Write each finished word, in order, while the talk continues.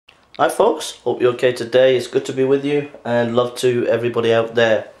Hi folks, hope you're okay today. It's good to be with you and love to everybody out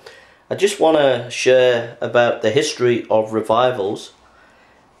there. I just want to share about the history of revivals,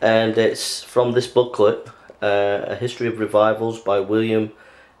 and it's from this booklet, A History of Revivals by William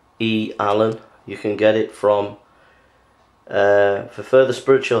E. Allen. You can get it from, for further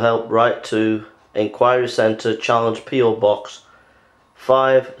spiritual help, write to Inquiry Centre, Challenge P.O. Box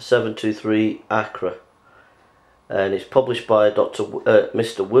 5723 Accra. And it's published by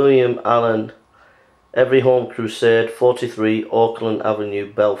Mr. William Allen, Every Home Crusade, 43 Auckland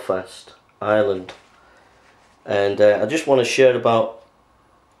Avenue, Belfast, Ireland. And I just want to share about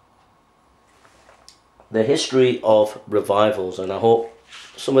the history of revivals, and I hope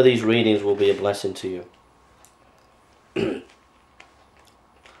some of these readings will be a blessing to you.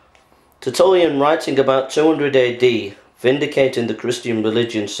 Tertullian, writing about 200 AD, vindicating the Christian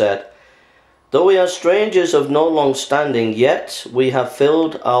religion, said, "Though we are strangers of no long standing, yet we have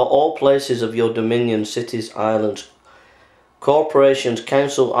filled all places of your dominion, cities, islands, corporations,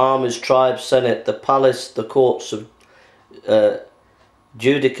 council, armies, tribes, senate, the palace, the courts of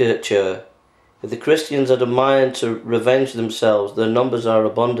judicature. If the Christians had a mind to revenge themselves, their numbers are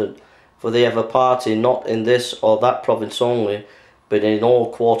abundant, for they have a party not in this or that province only, but in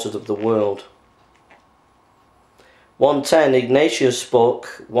all quarters of the world." 110, Ignatius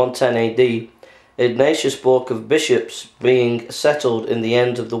spoke, 110 AD, Ignatius spoke of bishops being settled in the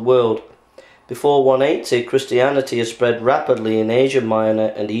end of the world. Before 180, Christianity has spread rapidly in Asia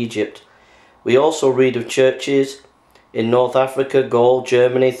Minor and Egypt. We also read of churches in North Africa, Gaul,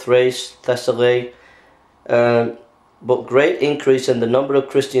 Germany, Thrace, Thessaly, but great increase in the number of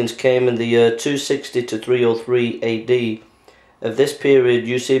Christians came in the year 260 to 303 AD. Of this period,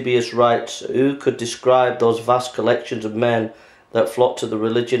 Eusebius writes, "Who could describe those vast collections of men that flocked to the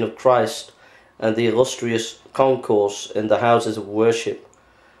religion of Christ, and the illustrious concourse in the houses of worship,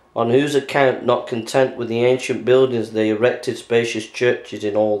 on whose account, not content with the ancient buildings, they erected spacious churches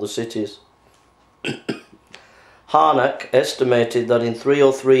in all the cities." Harnack estimated that in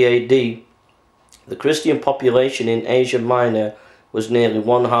 303 AD, the Christian population in Asia Minor was nearly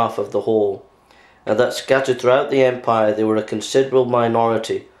one half of the whole, and that scattered throughout the empire they were a considerable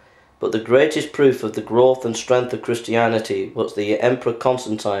minority. But the greatest proof of the growth and strength of Christianity was the Emperor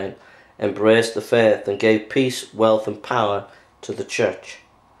Constantine embraced the faith and gave peace, wealth and power to the church.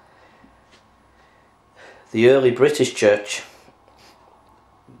 The early British church.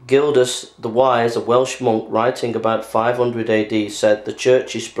 Gildas the Wise, a Welsh monk writing about 500 AD, said the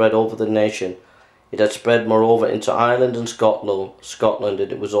church is spread over the nation. It had spread moreover into Ireland and Scotland,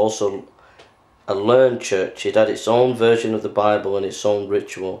 and it was also a learned church. It had its own version of the Bible and its own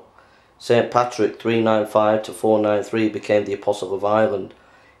ritual. St. Patrick 395 to 493 became the Apostle of Ireland.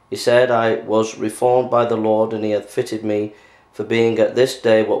 He said, "I was reformed by the Lord, and he hath fitted me for being at this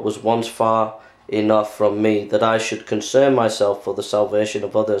day what was once far enough from me, that I should concern myself for the salvation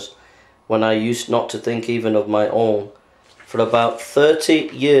of others, when I used not to think even of my own." For about 30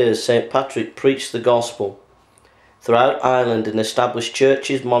 years St. Patrick preached the gospel throughout Ireland and established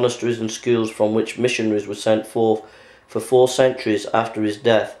churches, monasteries and schools from which missionaries were sent forth for 4 centuries after his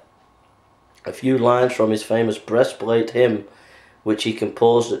death. A few lines from his famous breastplate hymn, which he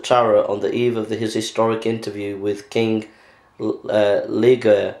composed at Tara on the eve of his historic interview with King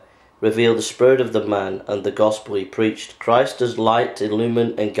Leger, reveal the spirit of the man and the gospel he preached. "Christ as light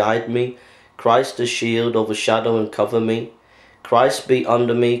illumine and guide me, Christ as shield overshadow and cover me, Christ be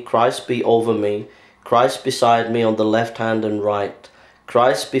under me, Christ be over me, Christ beside me on the left hand and right,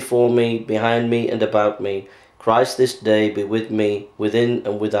 Christ before me, behind me and about me, Christ this day be with me, within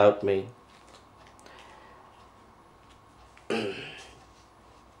and without me."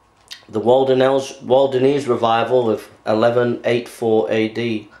 The Waldenese revival of 1184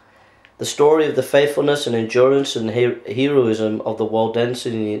 AD. The story of the faithfulness and endurance and heroism of the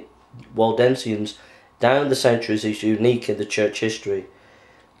Waldensians down the centuries is unique in the church history.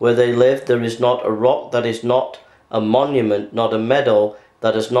 Where they lived, there is not a rock that is not a monument, not a meadow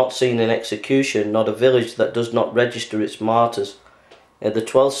that has not seen an execution, not a village that does not register its martyrs. In the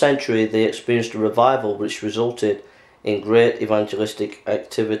 12th century, they experienced a revival which resulted in great evangelistic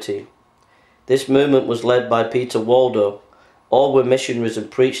activity. This movement was led by Peter Waldo. All were missionaries and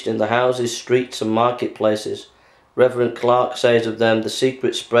preached in the houses, streets and marketplaces. Reverend Clark says of them, the sect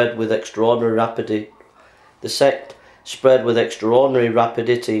spread with extraordinary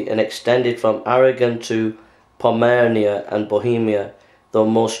rapidity and extended from Aragon to Pomerania and Bohemia, though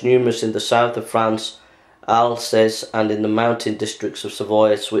most numerous in the south of France, Alsace, and in the mountain districts of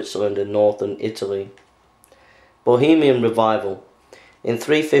Savoy, Switzerland and northern Italy. Bohemian revival. In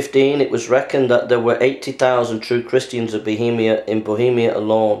 315 it was reckoned that there were 80,000 true Christians in Bohemia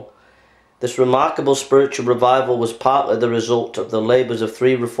alone. This remarkable spiritual revival was partly the result of the labours of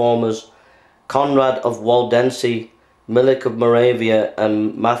three reformers, Conrad of Waldense, Milik of Moravia,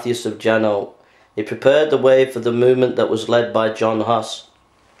 and Matthias of Janov. It prepared the way for the movement that was led by John Huss.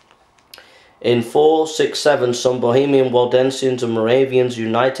 In 467, some Bohemian Waldensians and Moravians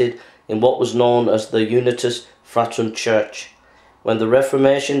united in what was known as the Unitas Fratrum Church. When the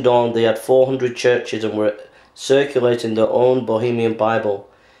Reformation dawned, they had 400 churches and were circulating their own Bohemian Bible.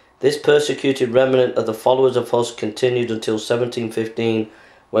 This persecuted remnant of the followers of Huss continued until 1715,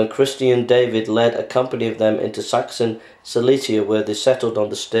 when Christian David led a company of them into Saxon Silesia, where they settled on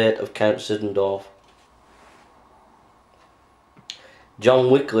the estate of Count Zinzendorf. John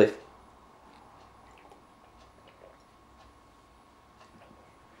Wycliffe.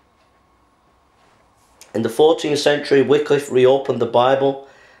 In the 14th century, Wycliffe reopened the Bible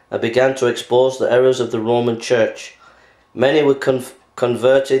and began to expose the errors of the Roman Church. Many were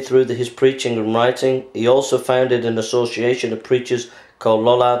converted through his preaching and writing. He also founded an association of preachers called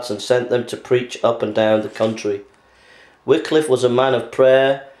Lollards and sent them to preach up and down the country. Wycliffe was a man of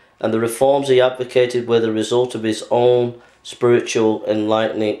prayer, and the reforms he advocated were the result of his own spiritual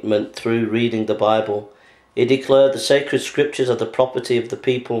enlightenment through reading the Bible. He declared the sacred scriptures are the property of the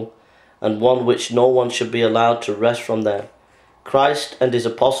people, and one which no one should be allowed to wrest from them. Christ and his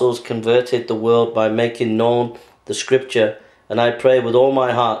apostles converted the world by making known the scripture, and I pray with all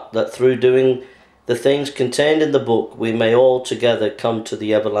my heart that through doing the things contained in the book we may all together come to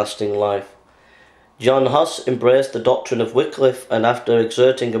the everlasting life. John Huss embraced the doctrine of Wycliffe, and after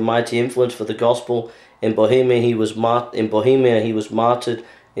exerting a mighty influence for the gospel in Bohemia, he was martyred in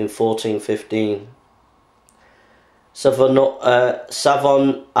 1415.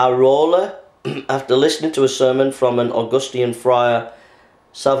 Savonarola, after listening to a sermon from an Augustinian friar,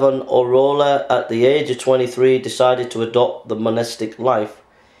 Savonarola, at the age of 23, decided to adopt the monastic life.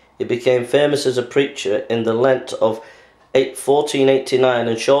 He became famous as a preacher in the Lent of 1489,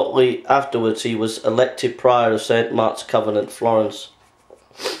 and shortly afterwards he was elected prior of St. Mark's Convent, Florence.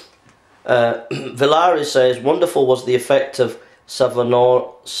 Villari says, wonderful was the effect of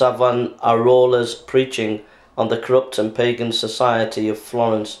Savonarola's preaching on the corrupt and pagan society of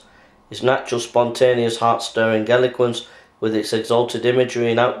Florence. His natural, spontaneous, heart-stirring eloquence, with its exalted imagery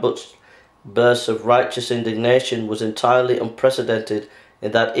and outbursts of righteous indignation, was entirely unprecedented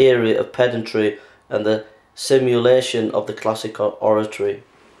in that era of pedantry and the simulation of the classic oratory.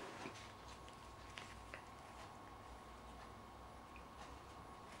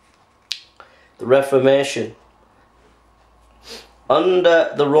 The Reformation.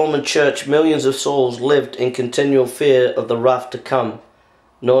 Under the Roman Church, millions of souls lived in continual fear of the wrath to come.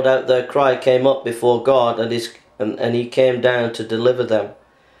 No doubt their cry came up before God, and he came down to deliver them.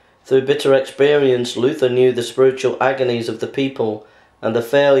 Through bitter experience, Luther knew the spiritual agonies of the people and the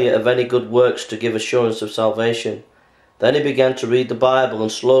failure of any good works to give assurance of salvation. Then he began to read the Bible,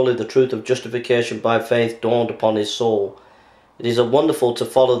 and slowly the truth of justification by faith dawned upon his soul. It is wonderful to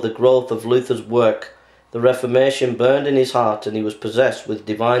follow the growth of Luther's work. The Reformation burned in his heart, and he was possessed with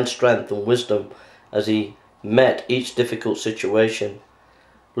divine strength and wisdom as he met each difficult situation.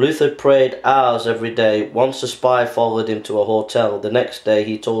 Luther prayed hours every day. Once a spy followed him to a hotel. The next day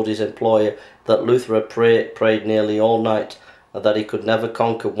he told his employer that Luther had prayed nearly all night, and that he could never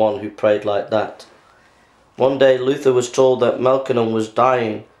conquer one who prayed like that. One day Luther was told that Melchior was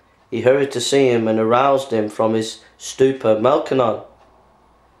dying. He hurried to see him and aroused him from his stupor. Melchior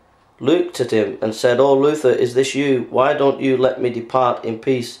looked at him and said, "Oh Luther, is this you? Why don't you let me depart in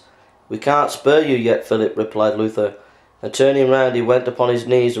peace?" "We can't spare you yet, Philip," replied Luther. And turning round, he went upon his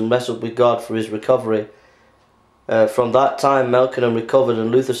knees and wrestled with God for his recovery. From that time Melchior recovered,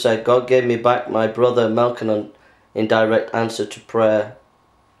 and Luther said, "God gave me back my brother Melchior," in direct answer to prayer.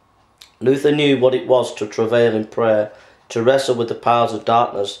 Luther knew what it was to travail in prayer, to wrestle with the powers of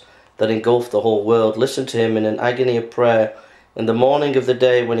darkness that engulfed the whole world. Listen to him in an agony of prayer in the morning of the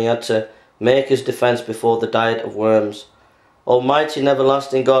day when he had to make his defence before the diet of worms. "Almighty and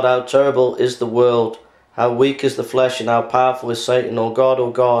everlasting God, how terrible is the world, how weak is the flesh, and how powerful is Satan. O God,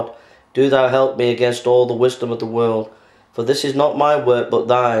 do thou help me against all the wisdom of the world. For this is not my work, but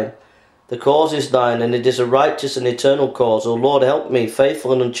thine. The cause is thine, and it is a righteous and eternal cause. O Lord, help me,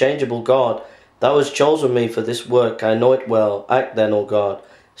 faithful and unchangeable God. Thou hast chosen me for this work, I know it well. Act then, O God.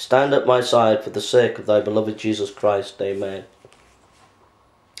 Stand at my side for the sake of thy beloved Jesus Christ. Amen."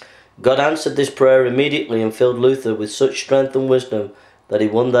 God answered this prayer immediately and filled Luther with such strength and wisdom that he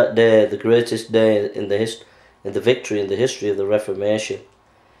won that day the greatest day in the victory in the history of the Reformation.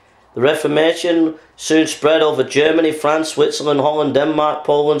 The Reformation soon spread over Germany, France, Switzerland, Holland, Denmark,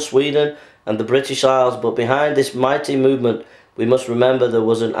 Poland, Sweden and the British Isles, but behind this mighty movement We must remember there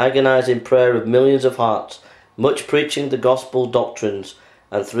was an agonizing prayer of millions of hearts, much preaching the gospel doctrines,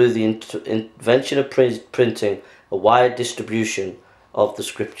 and through the invention of printing, a wide distribution of the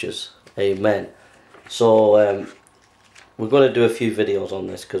scriptures. Amen. So we're going to do a few videos on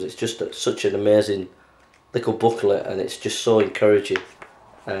this because it's just such an amazing little booklet, and it's just so encouraging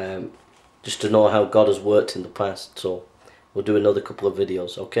just to know how God has worked in the past. So we'll do another couple of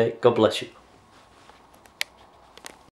videos. Okay, God bless you.